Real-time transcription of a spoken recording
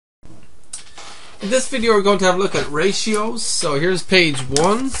In this video we're going to have a look at ratios. So here's page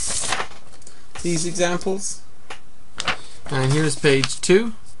 1, these examples, and here's page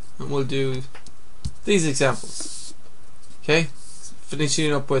 2, and we'll do these examples. Okay,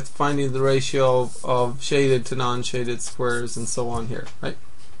 finishing up with finding the ratio of shaded to non-shaded squares and so on here, right?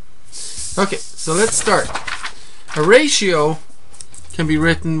 Okay, so let's start. A ratio can be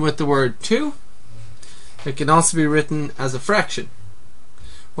written with the word 2. It can also be written as a fraction.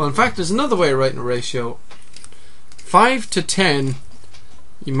 Well, in fact, there's another way of writing a ratio. 5 to 10,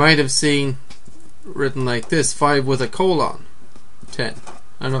 you might have seen written like this, 5 with a colon, 10.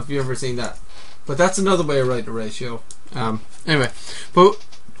 I don't know if you've ever seen that. But that's another way of writing a ratio. Anyway, but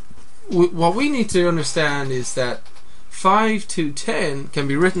what we need to understand is that 5 to 10 can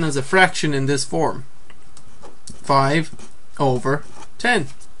be written as a fraction in this form. 5 over 10.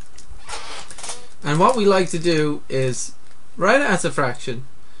 And what we like to do is write it as a fraction,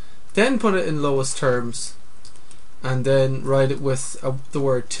 then put it in lowest terms, and then write it with the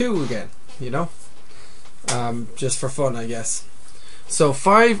word 2 again, you know, just for fun, I guess. So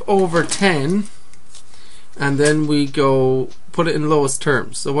 5 over 10, and then we go put it in lowest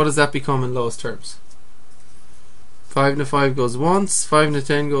terms. So what does that become in lowest terms? 5 into 5 goes once, 5 into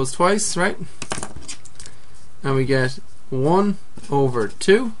 10 goes twice, right? And we get 1 over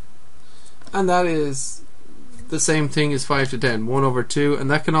 2, and that is the same thing as 5 to 10, 1 over 2, and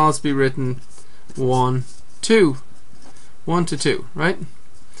that can also be written 1 to 2, right?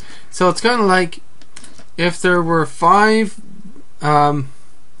 So it's kind of like if there were five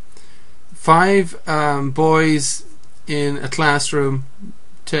boys in a classroom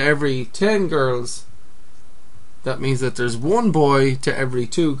to every 10 girls, that means that there's 1 boy to every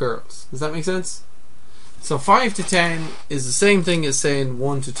 2 girls. Does that make sense? So 5 to 10 is the same thing as saying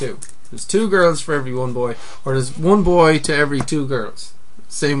 1 to 2. There's 2 girls for every 1 boy, or there's 1 boy to every 2 girls.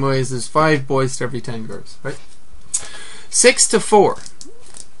 Same way as there's 5 boys to every 10 girls, right? 6 to 4.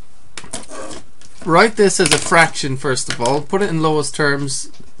 Write this as a fraction first of all. Put it in lowest terms,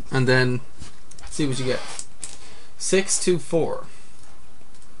 and then see what you get. 6 to 4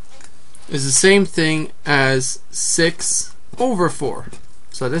 is the same thing as 6 over 4.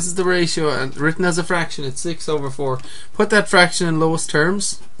 So this is the ratio, and written as a fraction, it's 6 over 4. Put that fraction in lowest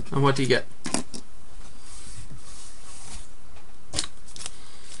terms, and what do you get?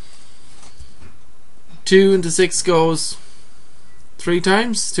 Two into 6 goes 3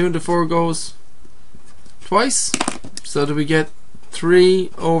 times. 2 into 4 goes twice. So do we get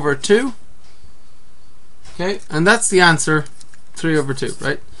 3 over 2? Okay, and that's the answer, 3 over 2,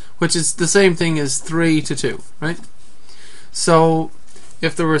 right? Which is the same thing as 3 to 2, right? So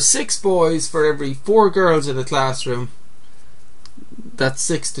if there were 6 boys for every 4 girls in a classroom, that's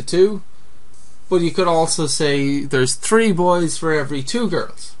 6 to 2. But you could also say there's 3 boys for every 2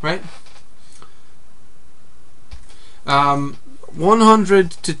 girls, right?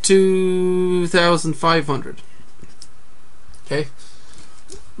 100 to 2,500. Okay,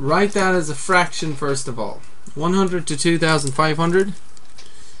 write that as a fraction first of all. 100 to 2,500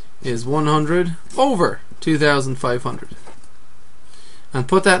 is 100 over 2,500. And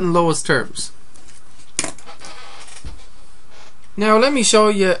put that in lowest terms. Now let me show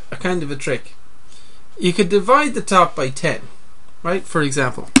you a kind of a trick. You could divide the top by 10, right? For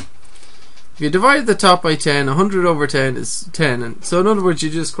example, if you divide the top by 10, 100 over 10 is 10, and so in other words you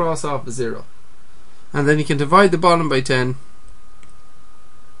just cross off a 0. And then you can divide the bottom by 10,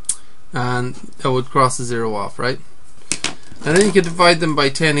 and that would cross the 0 off, right? And then you can divide them by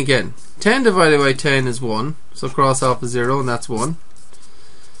 10 again. 10 divided by 10 is 1, so cross off a 0, and that's 1.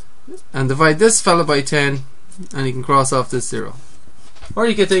 And divide this fella by 10, and you can cross off this 0. Or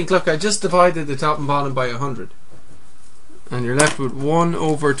you could think, look, I just divided the top and bottom by 100, and you're left with 1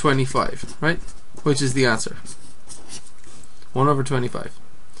 over 25, right? Which is the answer, 1 over 25.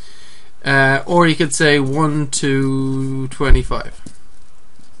 Or you could say 1 to 25.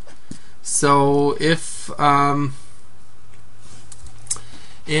 So if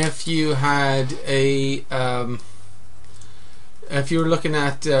you had a if you were looking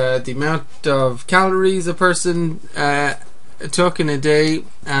at the amount of calories a person took in a day,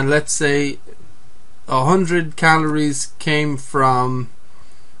 and let's say 100 calories came from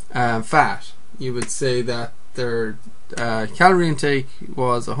fat, you would say that their calorie intake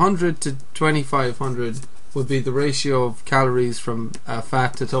was 100 to 2,500 would be the ratio of calories from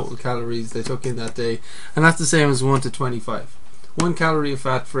fat to total calories they took in that day, and that's the same as 1 to 25. 1 calorie of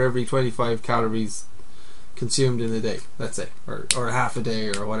fat for every 25 calories consumed in a day, let's say, or half a day,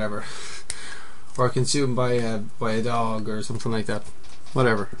 or whatever, or consumed by a dog or something like that,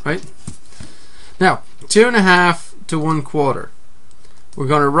 whatever, right? Now 2.5 to 1/4. We're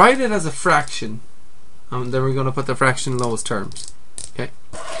going to write it as a fraction and then we're going to put the fraction in lowest terms. Okay.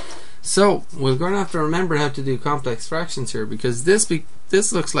 So we're going to have to remember how to do complex fractions here, because this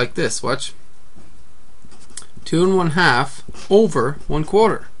looks like this. Watch. 2 1/2 over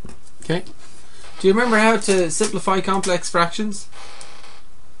 1/4. Okay. Do you remember how to simplify complex fractions?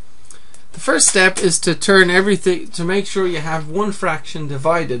 The first step is to turn everything, to make sure you have one fraction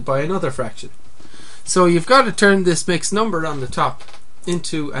divided by another fraction. So you've got to turn this mixed number on the top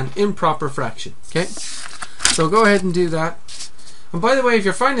into an improper fraction. Okay. So go ahead and do that. And by the way, if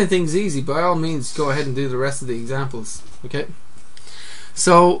you're finding things easy, by all means go ahead and do the rest of the examples. Okay.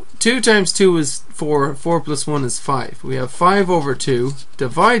 So 2 times 2 is 4. 4 plus 1 is 5. We have 5 over 2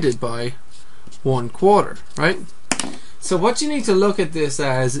 divided by 1/4, right? So what you need to look at this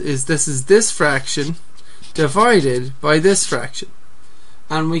as is this fraction divided by this fraction.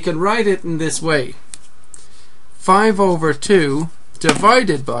 And we can write it in this way. 5 over 2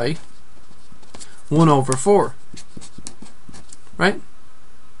 divided by 1 over 4. Right?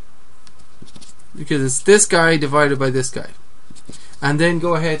 Because it's this guy divided by this guy. And then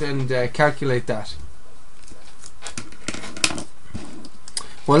go ahead and calculate that.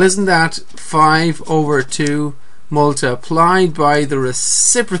 Well, isn't that 5 over 2 multiplied by the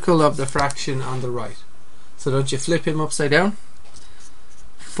reciprocal of the fraction on the right? So don't you flip him upside down?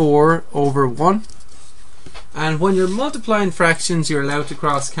 4 over 1. And when you're multiplying fractions, you're allowed to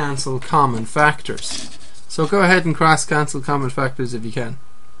cross cancel common factors. So go ahead and cross cancel common factors if you can.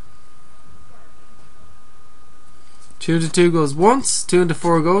 2 to 2 goes once, 2 into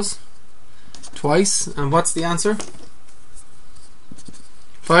 4 goes twice. And what's the answer?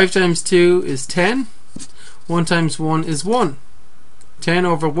 5 times 2 is 10. 1 times 1 is 1. 10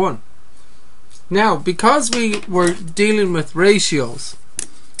 over 1. Now, because we were dealing with ratios,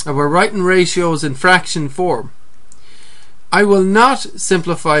 and we're writing ratios in fraction form, I will not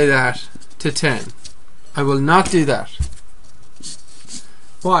simplify that to 10. I will not do that.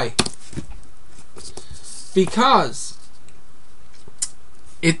 Why? Because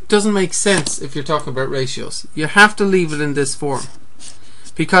it doesn't make sense if you're talking about ratios. You have to leave it in this form,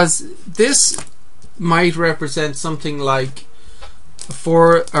 because this might represent something like,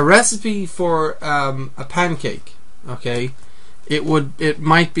 for a recipe for a pancake, okay, it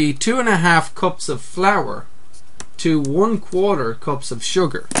might be 2.5 cups of flour to 1/4 cups of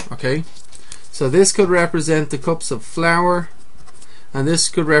sugar. Okay, so this could represent the cups of flour, and this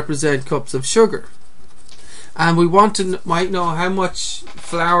could represent cups of sugar. And we might know how much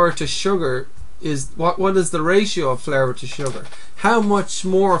flour to sugar is, what is the ratio of flour to sugar? How much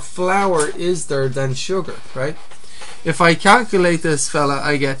more flour is there than sugar, right? If I calculate this fella,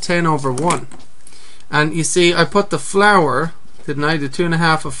 I get 10 over 1. And you see, I put the flour, didn't I? The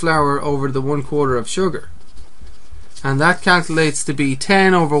 2.5 of flour over the 1/4 of sugar. And that calculates to be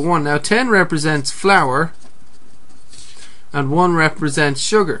 10 over 1. Now 10 represents flour and 1 represents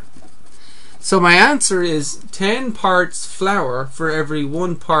sugar. So my answer is 10 parts flour for every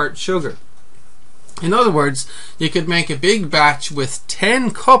 1 part sugar. In other words, you could make a big batch with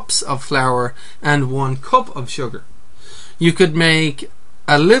 10 cups of flour and 1 cup of sugar. You could make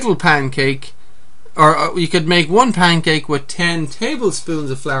a little pancake, or you could make 1 pancake with 10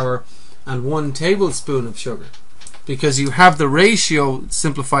 tablespoons of flour and 1 tablespoon of sugar, because you have the ratio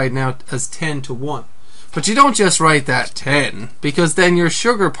simplified now as 10 to 1. But you don't just write that 10, because then your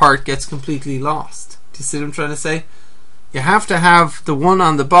sugar part gets completely lost. Do you see what I'm trying to say? You have to have the 1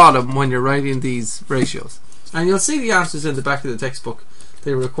 on the bottom when you're writing these ratios. And you'll see the answers in the back of the textbook.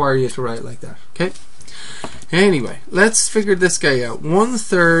 They require you to write like that. Okay? Anyway, let's figure this guy out.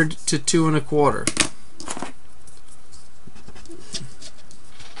 1/3 to 2 1/4.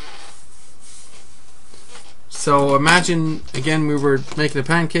 So imagine, again, we were making a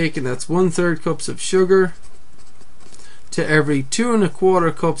pancake, and that's 1/3 cups of sugar to every 2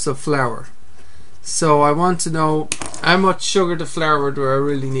 1/4 cups of flour. So I want to know how much sugar to flour do I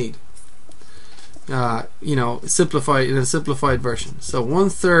really need. You know, simplified in a simplified version. So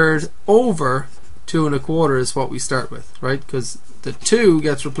 1/3 over 2 1/4 is what we start with, right? Because the 2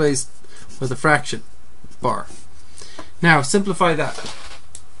 gets replaced with a fraction bar. Now simplify that.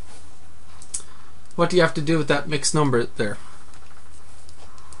 What do you have to do with that mixed number there?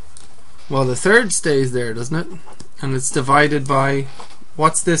 Well, the 1/3 stays there, doesn't it? And it's divided by,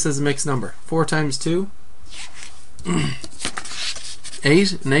 what's this as a mixed number? 4 times 2?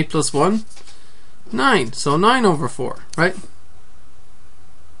 8, and 8 plus 1? 9. So 9 over 4, right?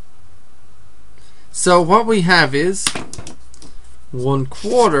 So what we have is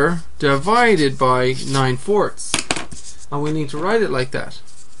 1/4 divided by 9/4. And we need to write it like that.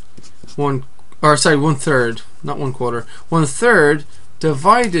 1/3, not 1/4. 1/3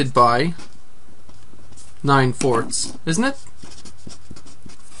 divided by 9/4, isn't it?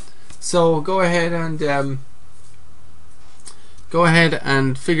 So go ahead and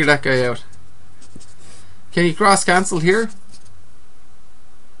figure that guy out. Can you cross cancel here?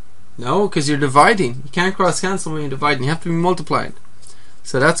 No, because you're dividing. You can't cross cancel when you're dividing. You have to be multiplying.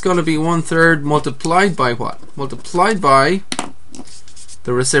 So that's going to be 1/3 multiplied by what? Multiplied by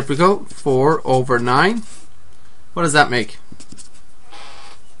the reciprocal, 4/9. What does that make?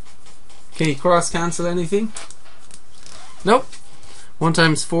 Can you cross cancel anything? Nope. 1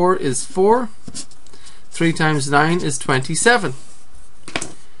 times 4 is 4. 3 times 9 is 27.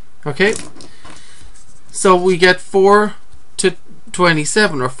 Okay. So we get 4 to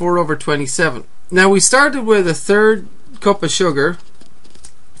 27, or 4/27. Now we started with a 1/3 cup of sugar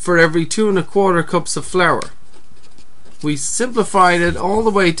for every 2 1/4 cups of flour. We simplified it all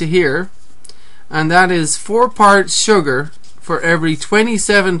the way to here, and that is 4 parts sugar for every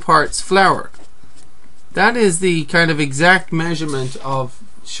 27 parts flour. That is the kind of exact measurement of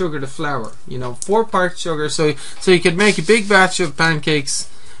sugar to flour. You know, 4 parts sugar. So you could make a big batch of pancakes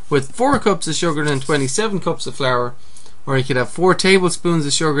with 4 cups of sugar and 27 cups of flour, or you could have 4 tablespoons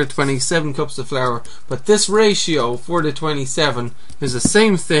of sugar, 27 cups of flour. But this ratio, 4 to 27, is the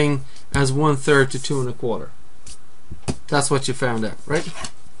same thing as 1/3 to 2 1/4. That's what you found out, right?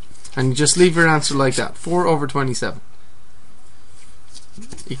 And you just leave your answer like that, 4/27.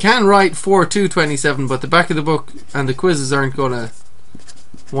 You can write 4 to 27, but the back of the book and the quizzes aren't going to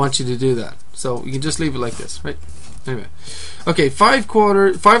want you to do that. So you can just leave it like this, right? Anyway, okay, 5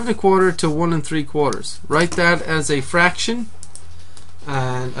 1/4 to 1 3/4. Write that as a fraction,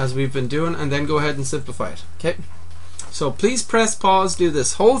 and as we've been doing, and then go ahead and simplify it. Okay. So please press pause, do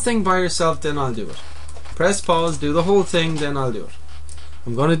this whole thing by yourself, then I'll do it. Press pause, do the whole thing, then I'll do it.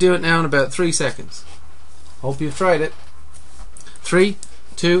 I'm going to do it now in about 3 seconds. Hope you've tried it. 3,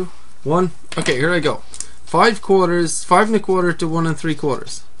 2, 1. Okay, here I go. 5 1/4 to 1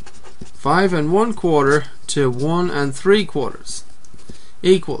 3/4. 5 1/4 to 1 3/4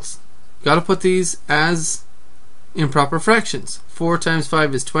 equals. Got to put these as improper fractions. 4 times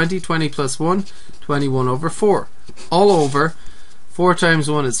 5 is 20. 20 plus 1, 21/4. All over 4 times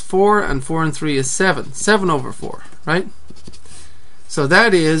 1 is 4, and 4 and 3 is 7. 7/4, right? So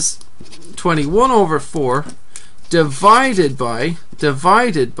that is 21/4 divided by the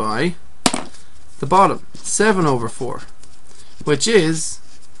bottom, 7/4, which is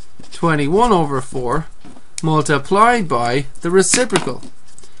 21/4 multiplied by the reciprocal,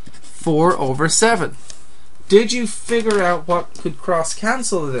 4/7. Did you figure out what could cross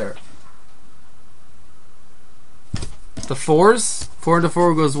cancel there? The 4s, 4 into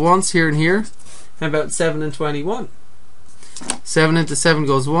 4 goes once here and here. How about 7 and 21? 7 into 7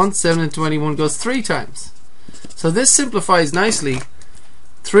 goes once, 7 into 21 goes 3 times. So this simplifies nicely.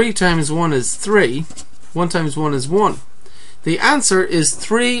 3 times 1 is 3. 1 times 1 is 1. The answer is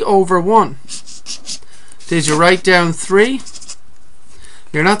 3/1. Did you write down 3?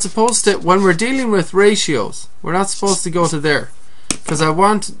 You're not supposed to, when we're dealing with ratios, we're not supposed to go to there, because I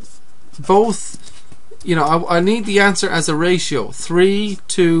want both, you know, I need the answer as a ratio, 3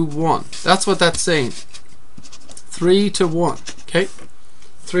 to 1. That's what that's saying. 3 to 1. Okay?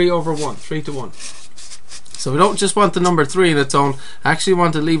 3/1. 3 to 1. So we don't just want the number 3 in its own. I actually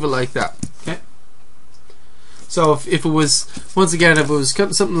want to leave it like that. Okay? So if it was, once again, if it was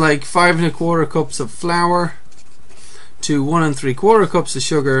something like 5 1/4 cups of flour to 1 3/4 cups of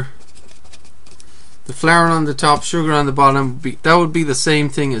sugar, the flour on the top, sugar on the bottom, that would be the same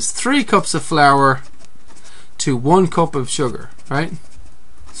thing as 3 cups of flour to 1 cup of sugar, right?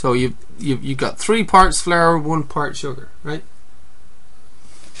 So you've got 3 parts flour, 1 part sugar, right?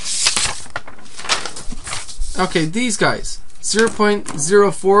 Okay, these guys,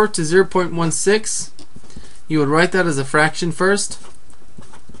 0.04 to 0.16. You would write that as a fraction first.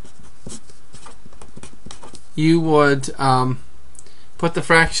 You would put the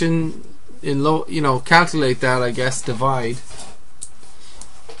fraction in low, you know, calculate that, I guess, divide.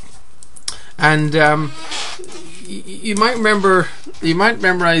 And you might remember, you might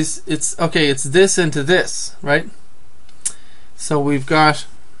memorize, it's okay, it's this into this, right? So we've got,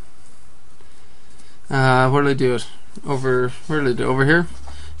 where did I do it? Where did I do it? Over here.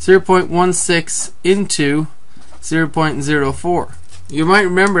 0.16 into 0.04. You might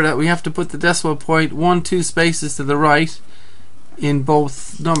remember that we have to put the decimal point 1, 2 spaces to the right in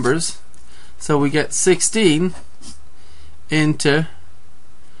both numbers. So we get 16 into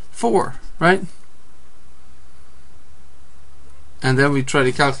 4, right? And then we try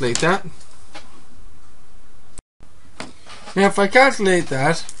to calculate that. Now if I calculate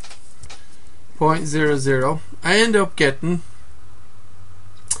that, 0.00, I end up getting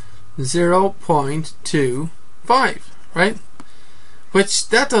 0.25, right? Which,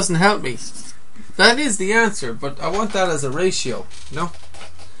 that doesn't help me. That is the answer, but I want that as a ratio, you know?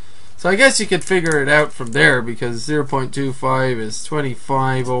 So I guess you could figure it out from there, because 0.25 is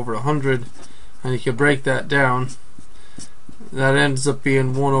 25 over 100, and you could break that down. That ends up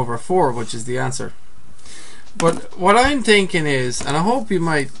being 1 over 4, which is the answer. But what I'm thinking is, and I hope you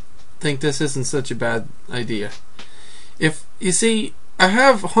might think this isn't such a bad idea. If you see, I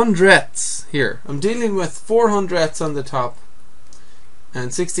have hundredths here. I'm dealing with 4 hundredths on the top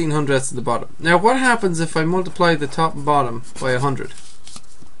and 16 hundredths at the bottom. Now what happens if I multiply the top and bottom by 100?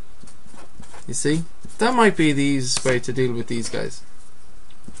 You see? That might be the easiest way to deal with these guys.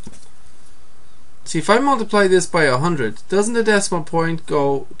 See, if I multiply this by 100, doesn't the decimal point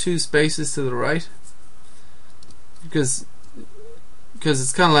go 2 spaces to the right? Because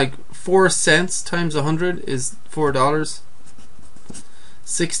it's kind of like 4 cents times 100 is $4.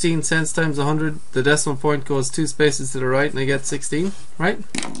 16 cents times 100, the decimal point goes 2 spaces to the right and I get 16, right?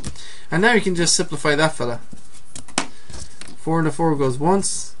 And now you can just simplify that fella. 4 into 4 goes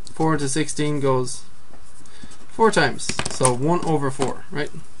once, 4 into 16 goes 4 times, so 1 over 4,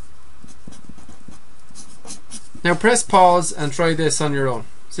 right? Now press pause and try this on your own.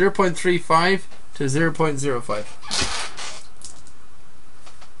 0.35 to 0.05.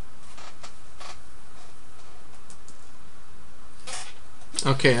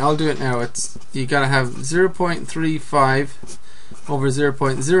 Okay, I'll do it now. It's, you gotta have 0.35 over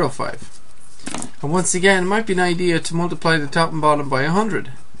 0.05. And once again, it might be an idea to multiply the top and bottom by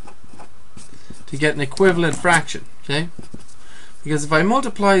 100 to get an equivalent fraction, okay? Because if I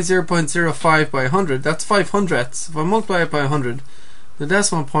multiply 0.05 by 100, that's 5 hundredths. If I multiply it by 100, the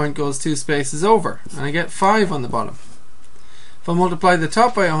decimal point goes 2 spaces over, and I get 5 on the bottom. If I multiply the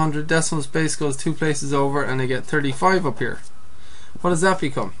top by 100, decimal space goes 2 places over, and I get 35 up here. What does that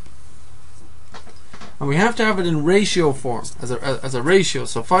become? And we have to have it in ratio form, as a ratio.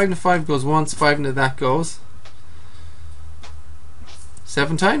 So 5 into 5 goes once, 5 into that goes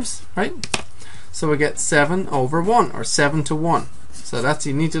 7 times, right? So we get 7 over 1, or 7 to 1. So that's,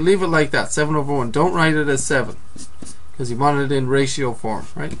 you need to leave it like that, 7 over 1. Don't write it as 7, because you want it in ratio form,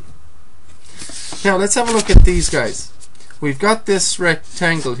 right? Now let's have a look at these guys. We've got this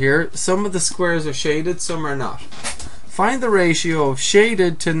rectangle here. Some of the squares are shaded, some are not. Find the ratio of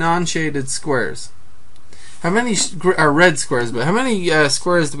shaded to non-shaded squares. How many are red squares? But how many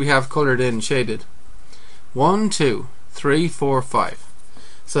squares do we have colored in shaded? 1, 2, 3, 4, 5.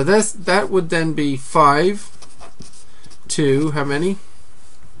 So that would then be 5 to how many?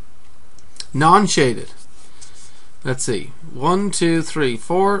 Non-shaded. Let's see. 1, 2, 3,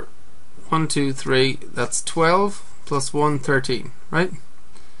 4. 1, 2, 3. That's 12 plus 1, 13. Right?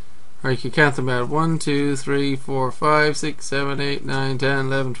 Or you can count them out. 1, 2, 3, 4, 5, 6, 7, 8, 9, 10,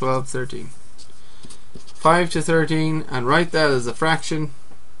 11, 12, 13. 5 to 13, and write that as a fraction.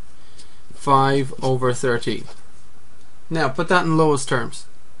 5 over 13. Now put that in lowest terms.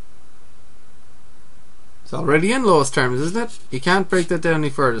 It's already in lowest terms, isn't it? You can't break that down any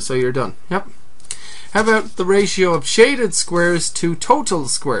further, so you're done. Yep. How about the ratio of shaded squares to total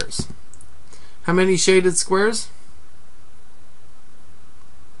squares? How many shaded squares?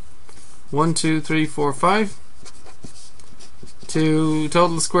 1, 2, 3, 4, 5. 2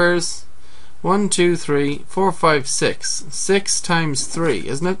 total squares. 1, 2, 3, 4, 5, 6. 6 times 3,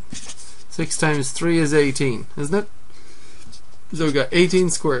 isn't it? 6 times 3 is 18, isn't it? So we got 18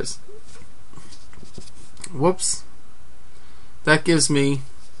 squares. Whoops. That gives me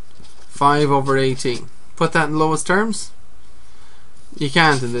 5 over 18. Put that in lowest terms? You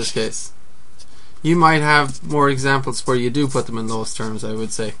can't in this case. You might have more examples where you do put them in lowest terms, I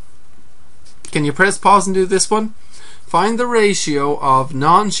would say. Can you press pause and do this one? Find the ratio of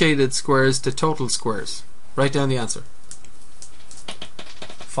non-shaded squares to total squares. Write down the answer.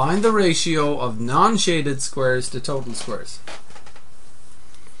 Find the ratio of non-shaded squares to total squares.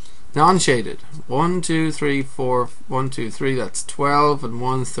 Non-shaded. 1, 2, 3, 4, 1, 2, 3, that's 12 and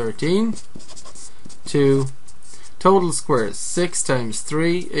 1, 13. 2. Total squares. 6 times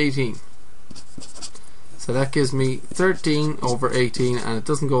 3, 18. So that gives me 13 over 18, and it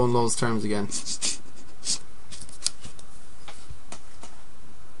doesn't go in those terms again.